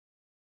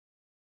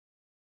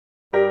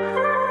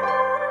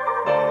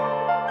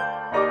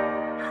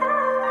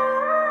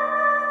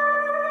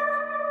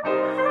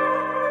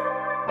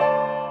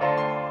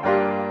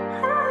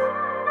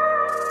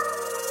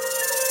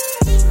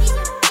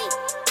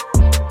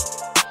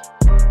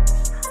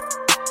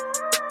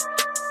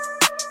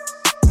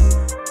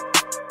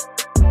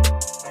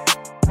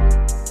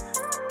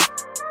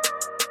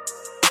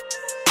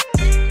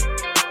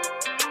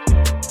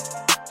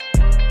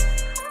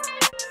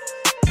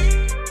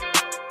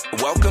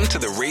Welcome to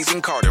the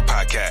Raising Carter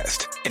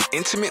podcast, an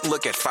intimate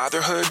look at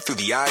fatherhood through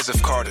the eyes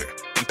of Carter,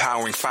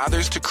 empowering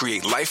fathers to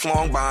create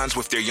lifelong bonds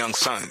with their young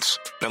sons.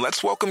 Now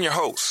let's welcome your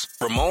hosts,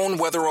 Ramon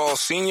Weatherall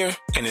Sr.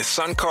 and his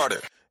son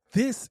Carter.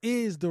 This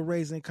is the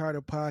Raising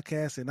Carter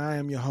podcast, and I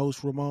am your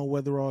host, Ramon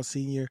Weatherall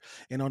Sr.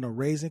 And on the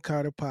Raising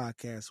Carter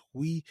podcast,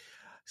 we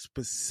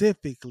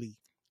specifically,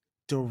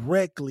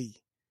 directly,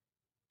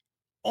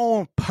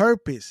 on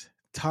purpose,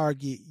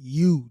 target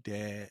you,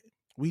 Dad.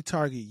 We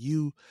target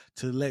you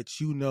to let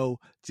you know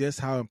just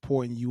how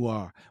important you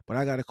are. But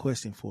I got a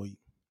question for you.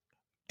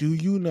 Do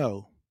you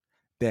know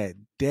that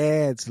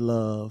dad's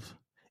love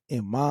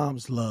and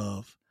mom's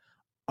love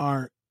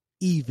aren't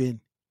even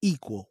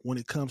equal when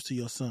it comes to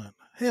your son?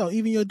 Hell,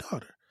 even your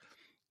daughter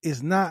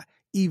is not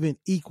even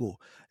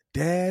equal.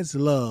 Dad's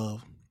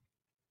love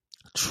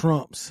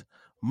trumps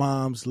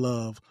mom's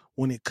love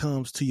when it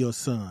comes to your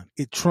son.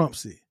 It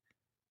trumps it.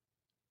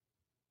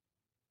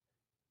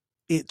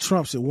 It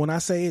trumps it. When I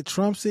say it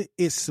trumps it,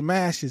 it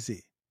smashes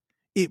it.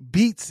 It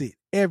beats it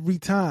every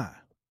time.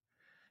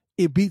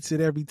 It beats it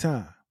every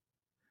time.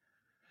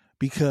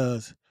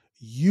 Because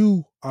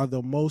you are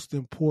the most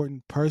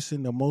important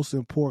person, the most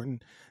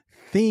important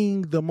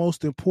thing, the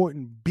most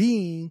important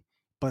being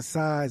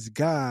besides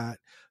God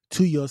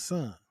to your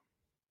son.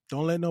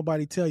 Don't let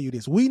nobody tell you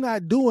this. We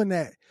not doing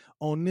that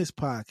on this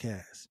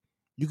podcast.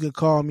 You can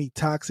call me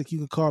toxic, you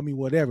can call me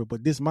whatever,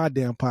 but this is my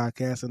damn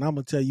podcast, and I'm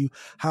going to tell you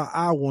how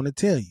I want to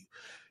tell you.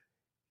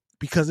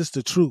 Because it's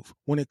the truth.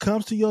 When it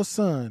comes to your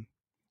son,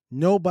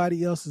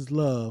 nobody else's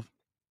love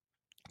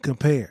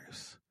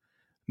compares.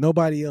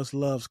 Nobody else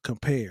loves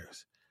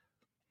compares.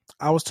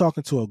 I was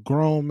talking to a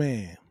grown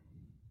man,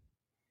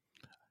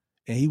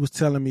 and he was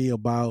telling me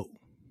about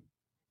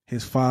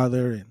his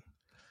father, and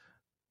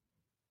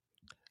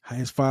how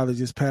his father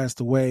just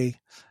passed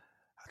away.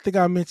 I think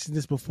I mentioned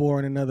this before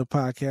in another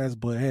podcast,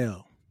 but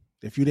hell,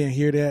 if you didn't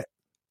hear that,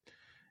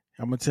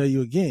 I'm going to tell you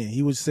again.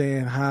 He was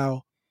saying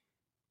how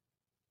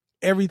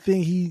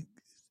everything he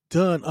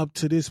done up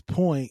to this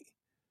point,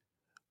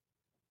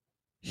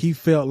 he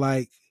felt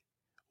like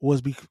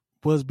was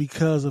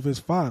because of his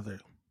father.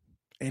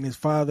 And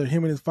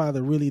him and his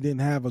father really didn't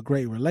have a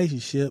great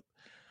relationship.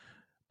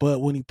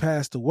 But when he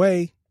passed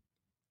away,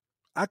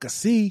 I could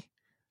see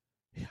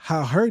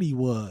how hurt he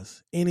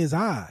was in his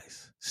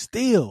eyes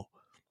still.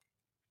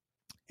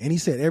 And he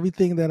said,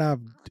 everything that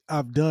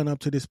I've done up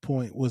to this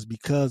point was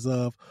because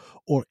of,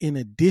 or in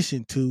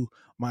addition to,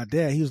 my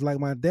dad. He was like,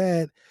 my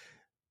dad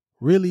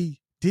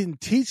really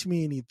didn't teach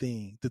me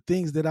anything, the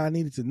things that I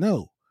needed to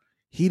know.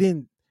 He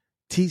didn't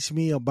teach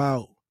me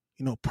about,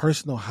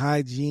 personal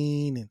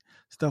hygiene and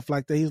stuff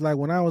like that. He was like,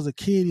 when I was a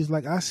kid, he was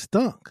like, I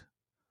stunk.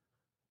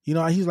 He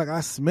was like,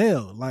 I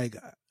smelled, like,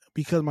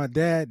 because my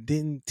dad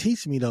didn't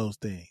teach me those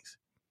things.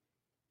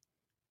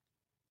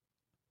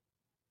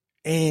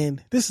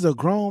 And this is a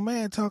grown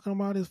man talking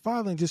about his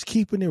father and just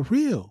keeping it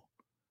real.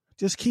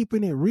 Just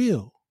keeping it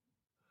real.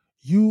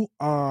 You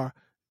are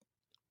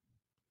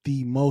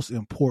the most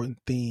important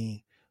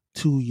thing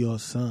to your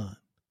son.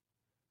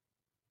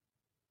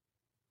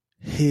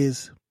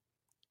 His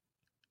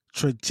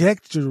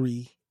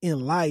trajectory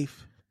in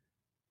life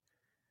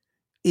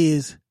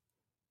is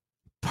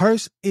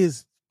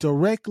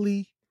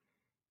directly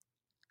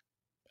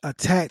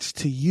attached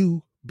to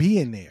you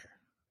being there.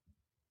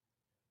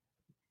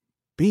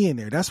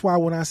 That's why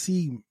when I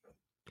see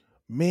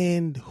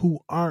men who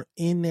aren't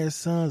in their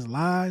sons'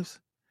 lives,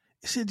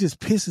 it shit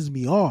just pisses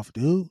me off,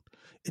 dude.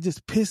 It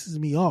just pisses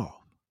me off.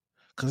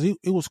 Because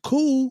it was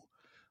cool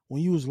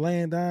when you was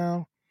laying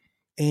down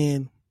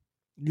and,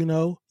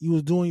 you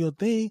was doing your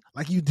thing.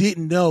 Like you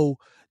didn't know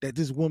that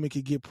this woman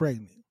could get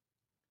pregnant.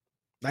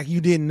 Like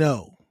you didn't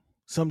know.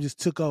 Something just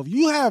took off.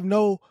 You have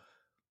no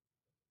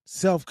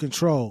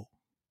self-control.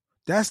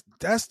 That's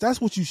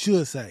what you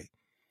should say.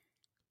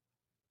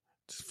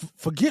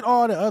 Forget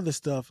all the other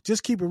stuff.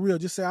 Just keep it real.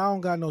 Just say, I don't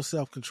got no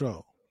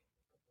self-control.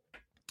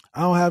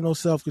 I don't have no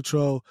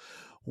self-control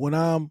when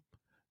I'm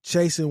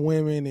chasing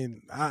women,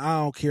 and I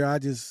don't care. I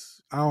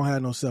don't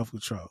have no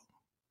self-control.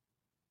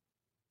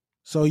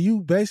 So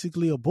you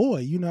basically a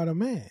boy. You're not a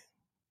man.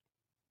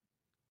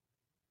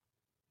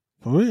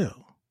 For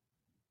real.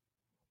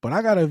 But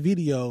I got a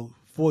video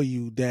for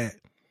you that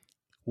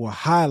will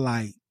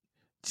highlight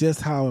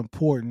just how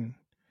important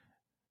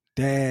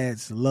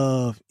dad's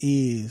love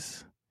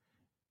is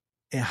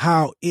and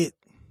how it,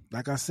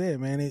 like I said,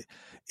 man,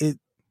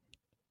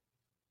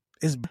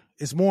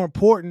 it's more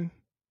important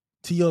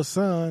to your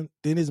son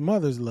than his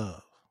mother's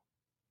love.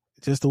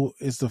 It's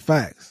the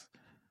facts.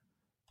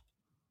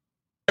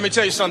 Let me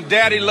tell you something.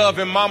 Daddy love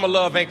and mama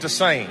love ain't the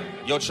same.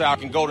 Your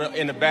child can go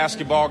in the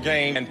basketball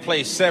game and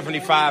play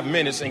 75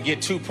 minutes and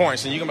get 2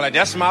 points. And you're going to be like,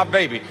 that's my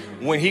baby.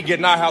 When he get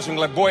in our house, we're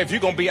like, boy, if you're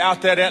going to be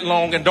out there that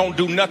long and don't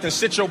do nothing,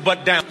 sit your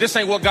butt down. This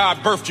ain't what God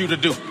birthed you to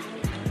do.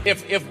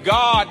 If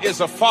God is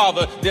a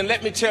father, then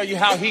let me tell you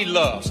how he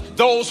loves.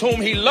 Those whom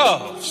he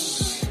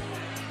loves,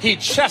 he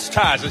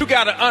chastises. You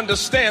got to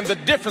understand the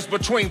difference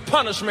between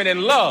punishment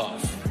and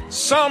love.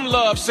 Some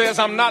love says,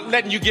 I'm not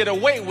letting you get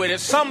away with it.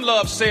 Some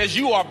love says,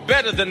 you are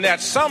better than that.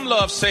 Some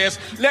love says,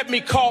 let me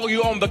call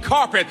you on the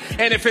carpet.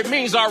 And if it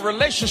means our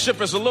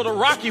relationship is a little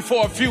rocky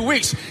for a few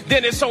weeks,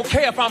 then it's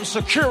okay if I'm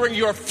securing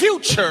your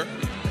future.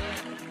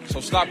 So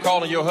stop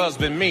calling your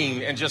husband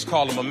mean and just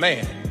call him a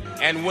man.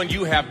 And when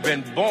you have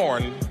been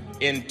born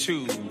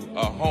into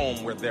a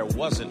home where there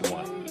wasn't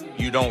one,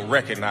 you don't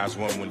recognize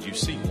one when you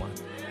see one.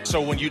 So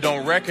when you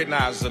don't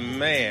recognize a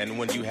man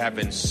when you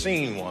haven't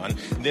seen one,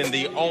 then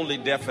the only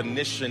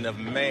definition of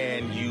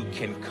man you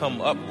can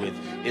come up with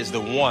is the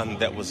one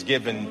that was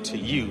given to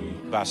you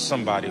by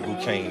somebody who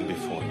came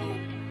before you.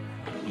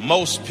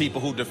 Most people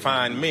who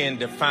define men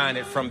define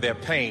it from their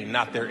pain,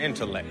 not their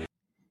intellect.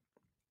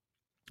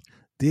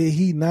 Did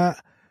he not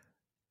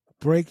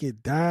break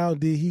it down?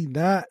 Did he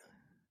not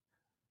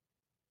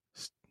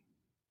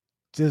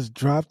just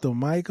drop the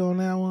mic on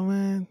that one,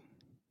 man?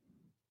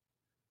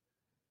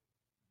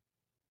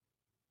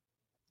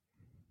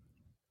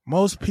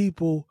 Most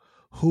people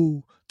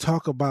who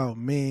talk about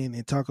men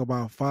and talk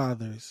about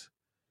fathers,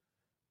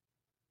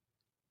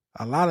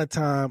 a lot of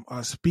time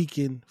are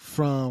speaking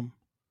from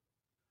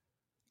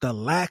the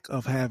lack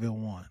of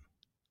having one.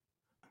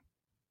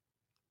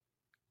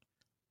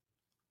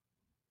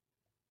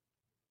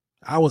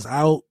 I was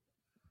out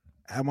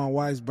at my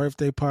wife's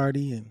birthday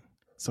party and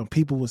some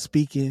people were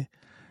speaking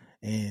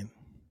and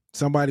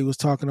somebody was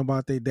talking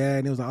about their dad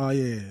and it was like, oh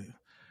yeah,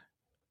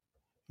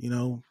 you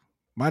know,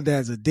 my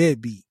dad's a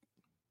deadbeat.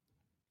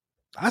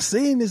 I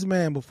seen this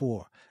man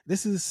before.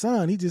 This is his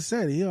son. He just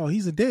said it. Yo,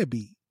 he's a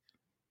deadbeat.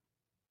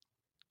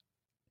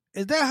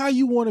 Is that how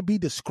you want to be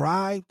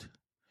described?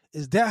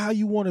 Is that how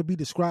you want to be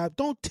described?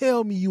 Don't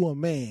tell me you a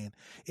man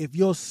if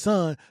your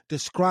son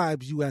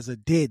describes you as a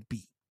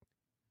deadbeat.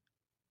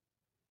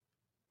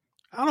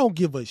 I don't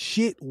give a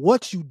shit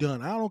what you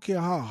done. I don't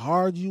care how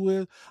hard you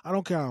is. I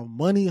don't care how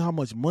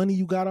much money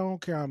you got. I don't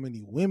care how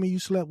many women you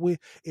slept with.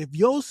 If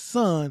your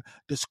son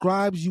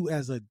describes you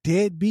as a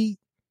deadbeat,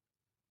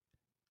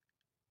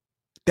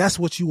 that's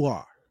what you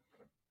are.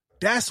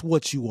 That's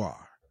what you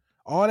are.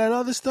 All that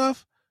other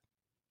stuff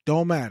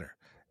don't matter.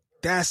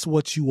 That's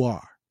what you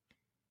are.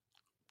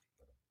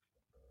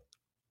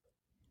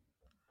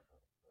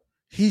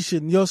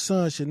 Your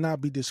son should not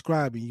be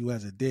describing you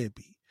as a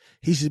deadbeat.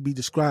 He should be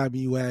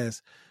describing you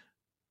as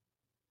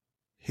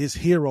his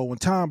hero. When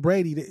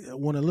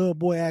a little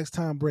boy asked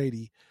Tom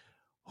Brady,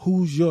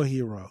 who's your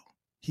hero?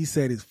 He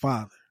said his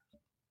father.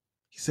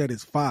 He said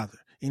his father.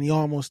 And he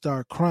almost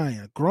started crying.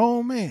 A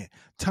grown man,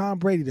 Tom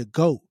Brady, the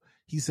GOAT.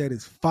 He said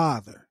his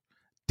father.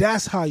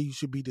 That's how you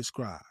should be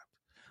described.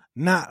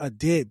 Not a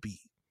deadbeat.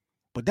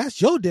 But that's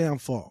your damn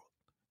fault.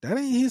 That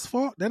ain't his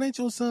fault. That ain't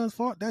your son's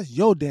fault. That's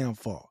your damn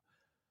fault.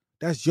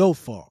 That's your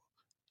fault.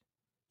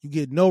 You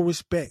get no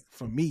respect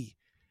from me.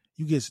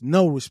 You get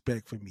no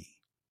respect from me.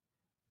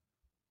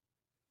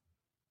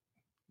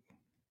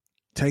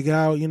 Take it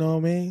out, you know what I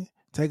mean?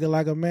 Take it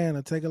like a man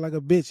or take it like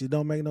a bitch. It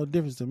don't make no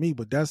difference to me,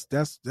 but that's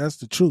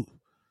the truth.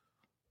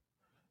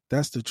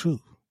 That's the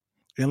truth.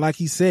 And like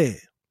he said,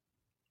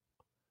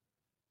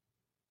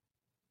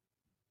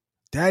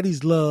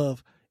 daddy's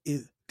love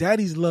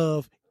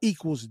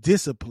equals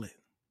discipline.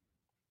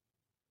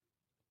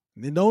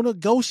 There's no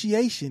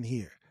negotiation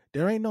here.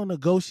 There ain't no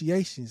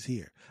negotiations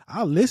here.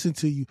 I'll listen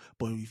to you,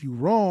 but if you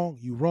wrong,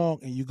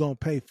 and you're going to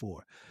pay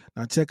for it.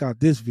 Now check out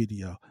this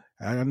video.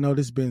 I know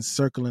this has been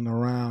circling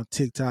around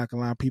TikTok, a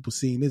lot of people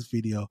seeing this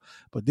video,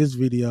 but this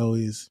video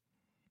is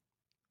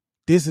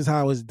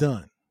how it's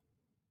done.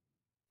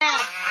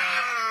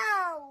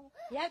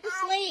 You have to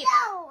sleep.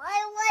 No,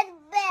 I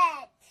want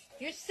bed.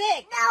 You're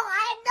sick. No,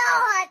 I'm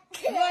not.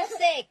 You're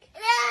sick.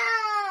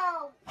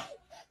 No.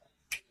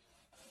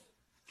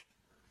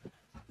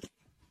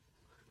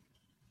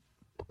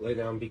 Lay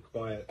down, be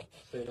quiet.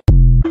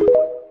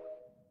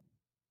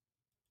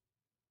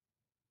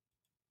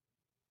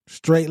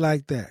 Straight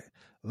like that.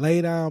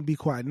 Lay down, be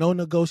quiet. No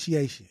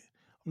negotiation.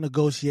 I'm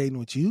negotiating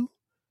with you.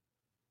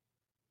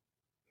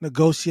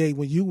 Negotiate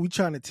with you. We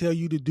trying to tell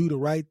you to do the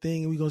right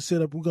thing, and we're gonna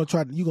sit up.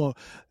 You're gonna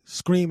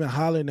scream and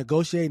holler and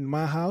negotiate in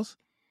my house.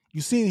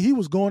 You seen he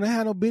was going to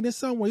have no business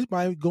somewhere. He's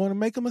probably going to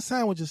make him a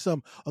sandwich or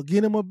something, or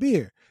get him a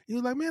beer. He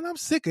was like, man, I'm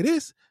sick of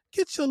this.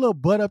 Get your little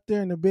butt up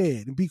there in the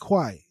bed and be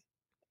quiet.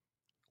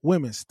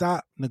 Women,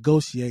 stop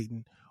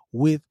negotiating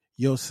with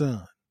your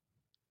son.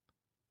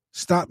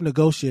 Stop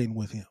negotiating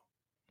with him.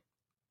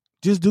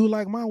 Just do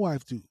like my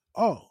wife do.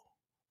 Oh,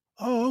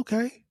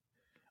 okay.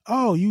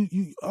 Oh,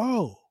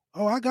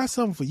 I got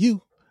something for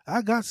you.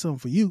 I got something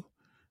for you.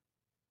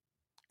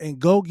 And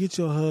go get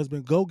your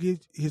husband, go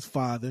get his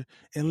father,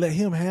 and let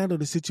him handle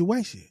the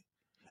situation.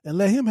 And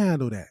let him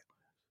handle that.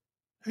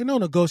 Ain't no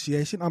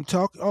negotiation. I'm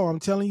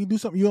telling you do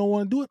something. You don't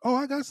want to do it? Oh,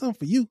 I got something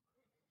for you.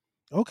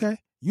 Okay.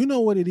 You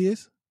know what it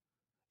is.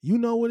 You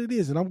know what it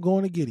is, and I'm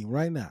going to get him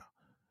right now.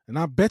 And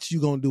I bet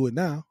you're going to do it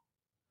now.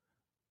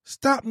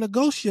 Stop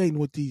negotiating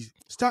with these.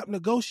 Stop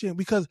negotiating,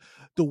 because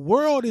the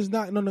world is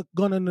not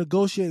going to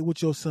negotiate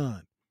with your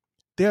son.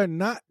 They're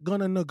not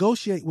going to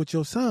negotiate with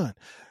your son.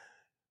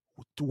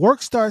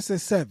 Work starts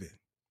at 7.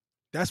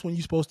 That's when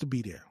you're supposed to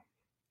be there.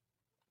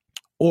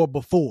 or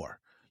before.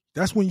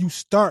 That's when you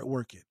start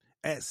working,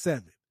 at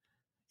 7.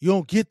 You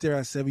don't get there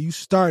at 7. You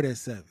start at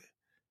 7.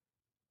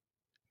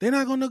 They're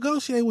not going to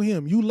negotiate with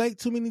him. You late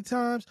too many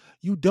times,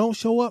 you don't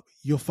show up,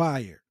 you're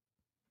fired.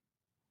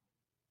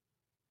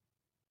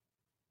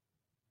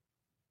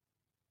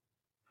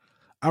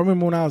 I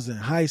remember when I was in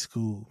high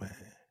school, man,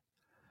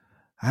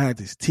 I had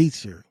this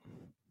teacher,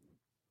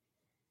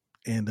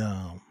 and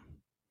I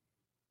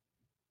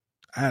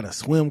had a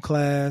swim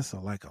class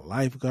or like a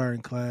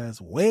lifeguarding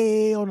class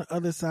way on the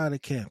other side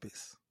of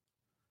campus.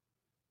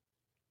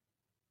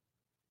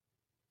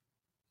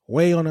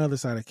 Way on the other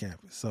side of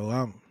campus.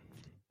 So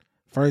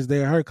first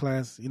day of her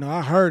class,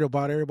 I heard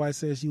about it. Everybody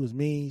said she was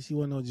mean. She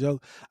wasn't no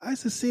joke. I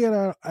used to see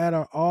her at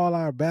all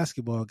our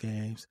basketball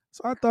games.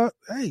 So I thought,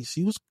 hey,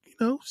 she was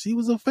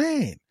a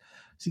fan.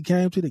 She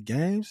came to the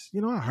games.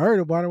 I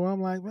heard about her. Where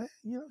I'm like, man,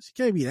 she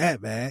can't be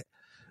that bad.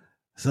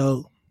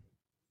 So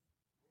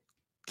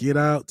get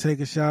out, take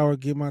a shower,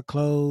 get my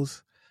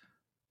clothes.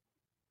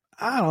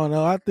 I don't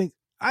know. I think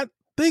I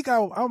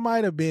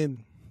might have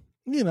been,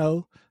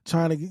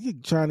 trying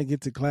to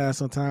get to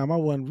class on time. I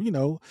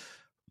wasn't,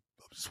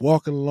 just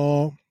walking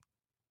along,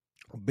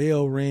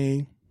 bell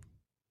ring.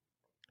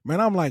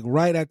 Man, I'm like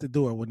right at the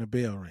door when the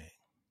bell rang.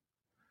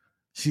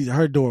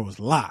 Her door was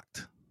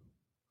locked.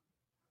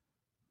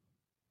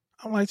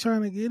 I'm like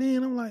trying to get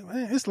in. I'm like,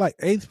 man, it's like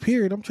 8th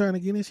period. I'm trying to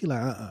get in. She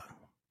like,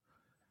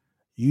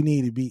 you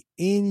need to be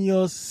in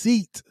your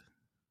seat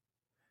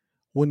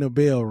when the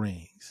bell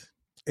rings,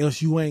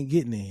 else you ain't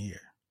getting in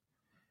here.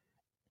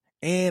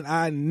 And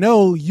I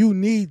know you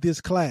need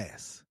this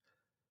class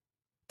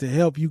to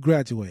help you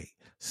graduate.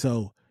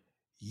 So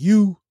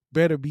you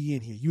better be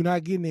in here. You're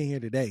not getting in here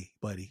today,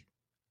 buddy.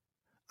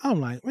 I'm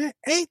like, man,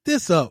 ain't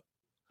this up?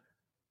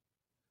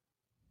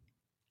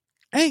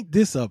 Ain't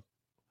this up?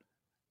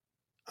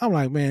 I'm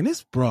like, man,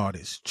 this broad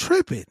is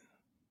tripping.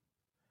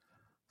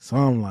 So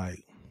I'm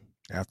like,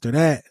 after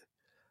that,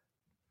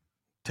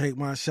 take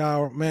my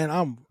shower. Man,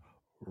 I'm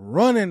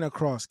running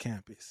across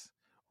campus.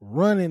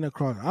 I'm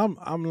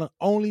the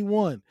only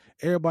one.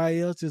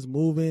 Everybody else is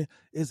moving.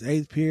 It's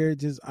 8th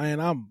period.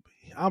 And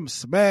I'm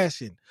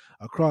smashing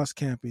across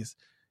campus.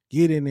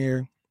 Get in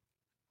there,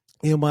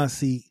 in my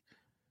seat.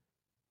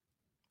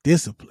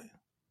 Discipline.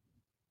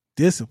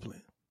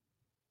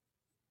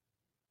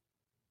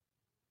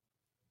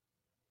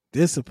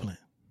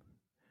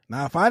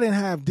 Now, if I didn't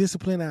have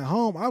discipline at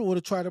home, I would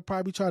have try to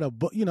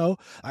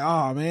like,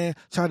 oh man,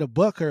 try to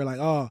buck her, like,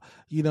 oh,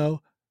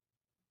 no.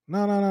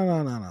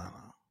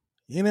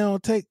 It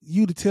don't take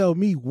you to tell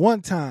me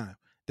one time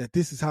that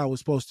this is how it's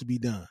supposed to be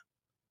done.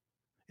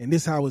 And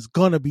this is how it's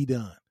going to be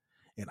done.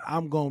 And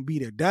I'm going to be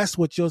there. That's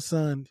what your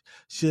son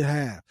should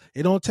have.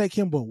 It don't take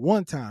him but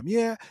one time.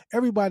 Yeah,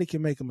 everybody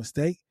can make a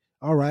mistake.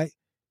 All right.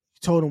 You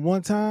told him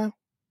one time.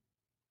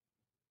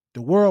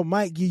 The world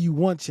might give you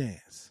one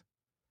chance.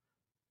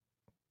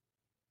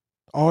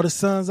 All the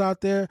sons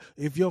out there,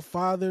 if your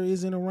father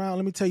isn't around,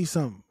 let me tell you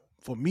something.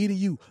 For me to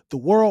you, the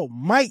world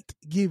might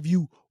give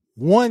you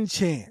one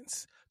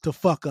chance to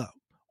fuck up.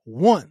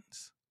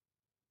 Once.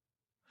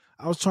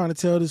 I was trying to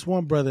tell this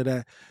one brother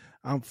that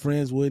I'm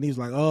friends with, and he was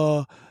like,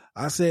 oh,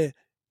 I said,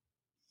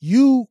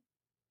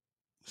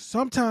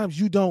 sometimes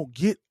you don't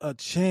get a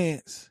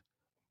chance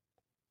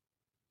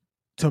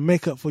to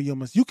make up for your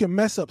mistake. You can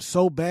mess up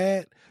so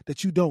bad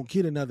that you don't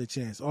get another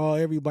chance. Oh,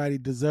 everybody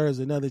deserves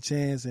another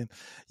chance, and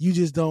you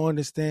just don't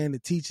understand the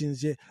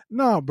teachings yet.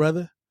 No,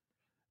 brother.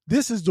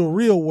 This is the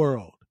real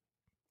world.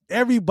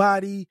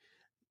 Everybody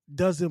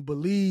doesn't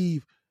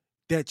believe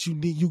that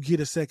you get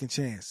a second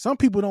chance. Some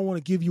people don't want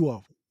to give you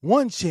a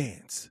one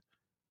chance.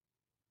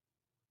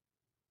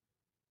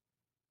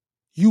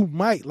 You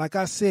might, like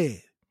I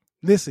said,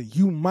 listen,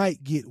 you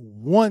might get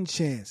one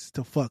chance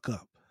to fuck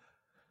up.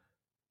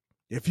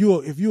 If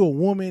you're a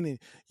woman and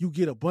you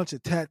get a bunch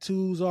of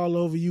tattoos all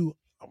over you,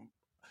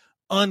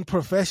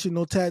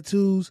 unprofessional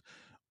tattoos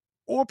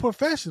or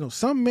professional,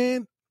 some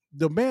man,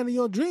 the man of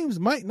your dreams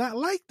might not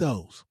like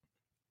those.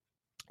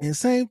 And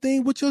same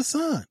thing with your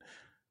son.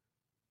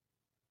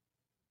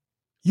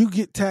 You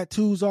get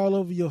tattoos all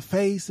over your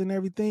face and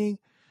everything,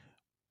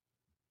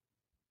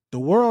 the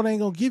world ain't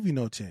going to give you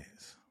no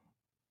chance.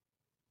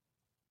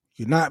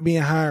 You're not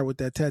being hired with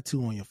that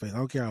tattoo on your face. I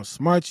don't care how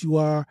smart you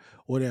are,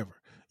 whatever.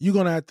 You're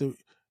going to have to,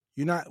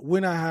 we're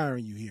not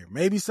hiring you here.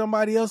 Maybe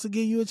somebody else will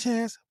give you a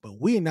chance, but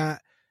we're not.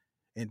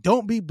 And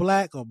don't be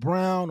black or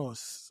brown or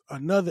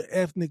another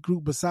ethnic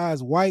group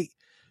besides white.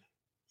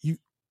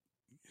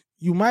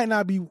 You might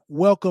not be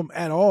welcome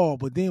at all,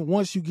 but then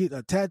once you get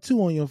a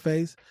tattoo on your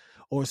face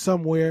or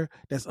somewhere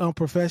that's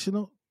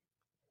unprofessional,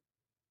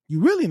 you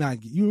really not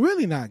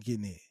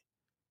getting in.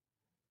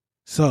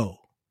 So,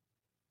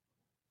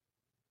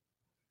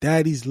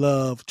 daddy's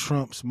love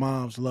trumps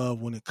mom's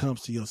love when it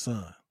comes to your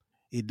son.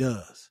 It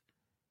does.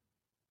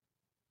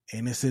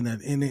 And it's in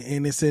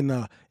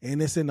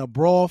a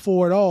brawl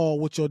for it all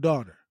with your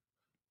daughter.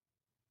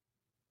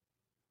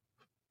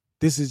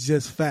 This is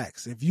just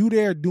facts. If you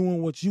there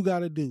doing what you got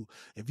to do,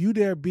 if you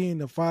there being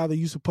the father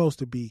you supposed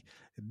to be,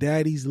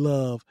 daddy's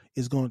love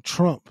is going to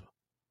trump.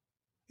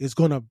 is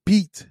going to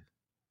beat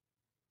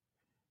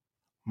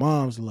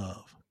mom's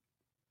love.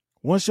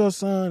 Once your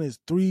son is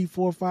 3,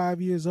 4,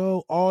 5 years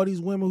old, all these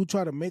women who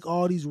try to make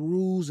all these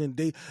rules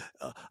and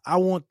I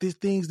want these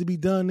things to be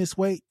done this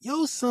way,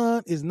 your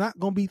son is not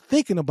going to be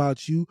thinking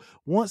about you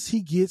once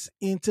he gets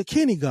into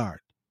kindergarten.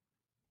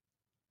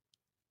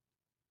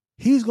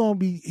 He's going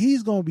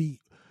to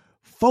be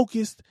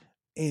focused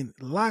and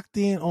locked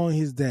in on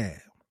his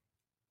dad.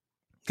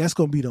 That's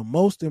going to be the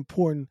most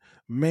important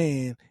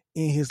man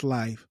in his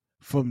life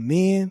from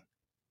then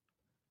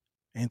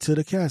until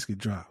the casket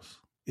drops.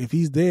 If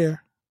he's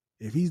there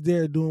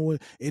doing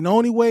what, and the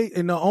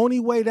only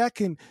way that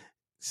can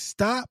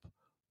stop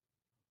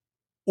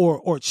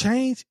or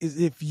change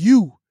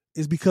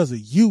is because of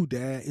you,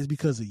 Dad. It's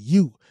because of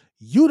you.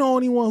 You the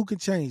only one who can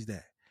change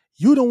that.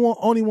 You the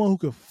only one who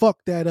can fuck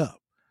that up.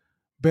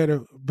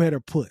 Better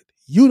put.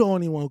 You the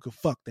only one who can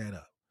fuck that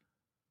up.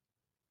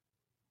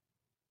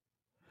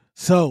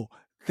 So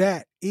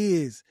that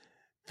is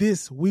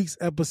this week's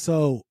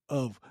episode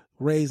of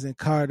Raising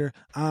Carter.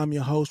 I'm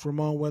your host,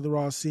 Ramon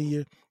Weatherall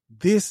Sr.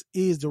 This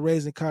is the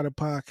Raising Carter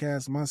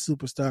podcast. My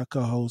superstar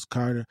co-host,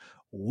 Carter,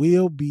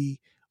 will be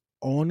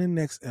on the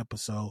next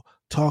episode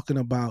talking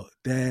about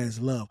dad's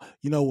love.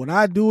 You know, when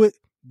I do it,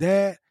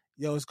 Dad,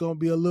 it's going to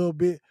be a little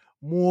bit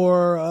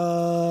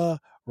more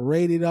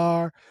rated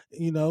R.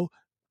 You know,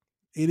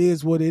 it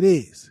is what it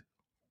is.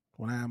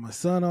 When I have my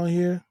son on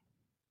here,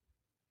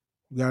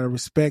 we got to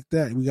respect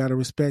that. We got to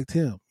respect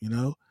him, you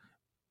know.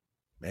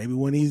 Maybe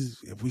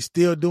if we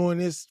still doing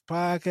this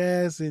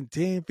podcast in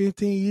 10,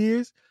 15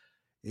 years,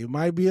 it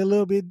might be a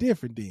little bit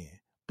different then.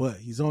 But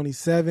he's only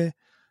 7,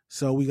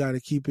 so we got to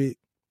keep it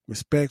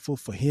respectful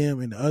for him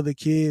and the other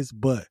kids.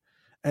 But,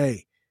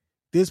 hey,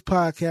 this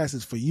podcast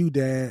is for you,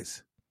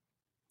 dads,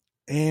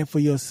 and for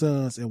your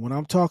sons. And when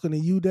I'm talking to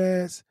you,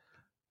 dads,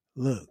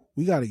 look,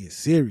 we got to get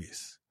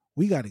serious.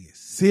 We got to get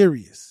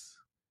serious.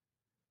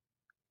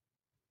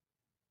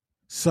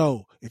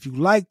 So if you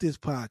like this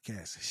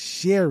podcast,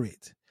 share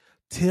it.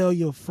 Tell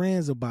your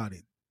friends about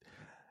it.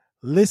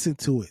 Listen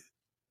to it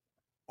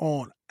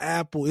on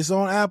Apple. It's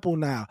on Apple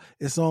now.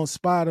 It's on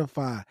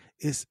Spotify.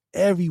 It's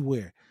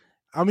everywhere.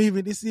 I'm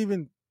even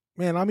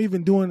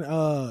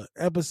doing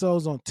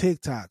episodes on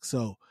TikTok.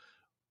 So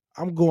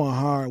I'm going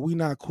hard. We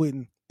not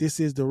quitting. This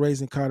is the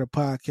Raising Carter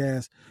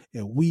podcast,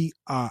 and we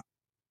are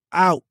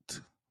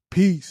out.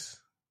 Peace.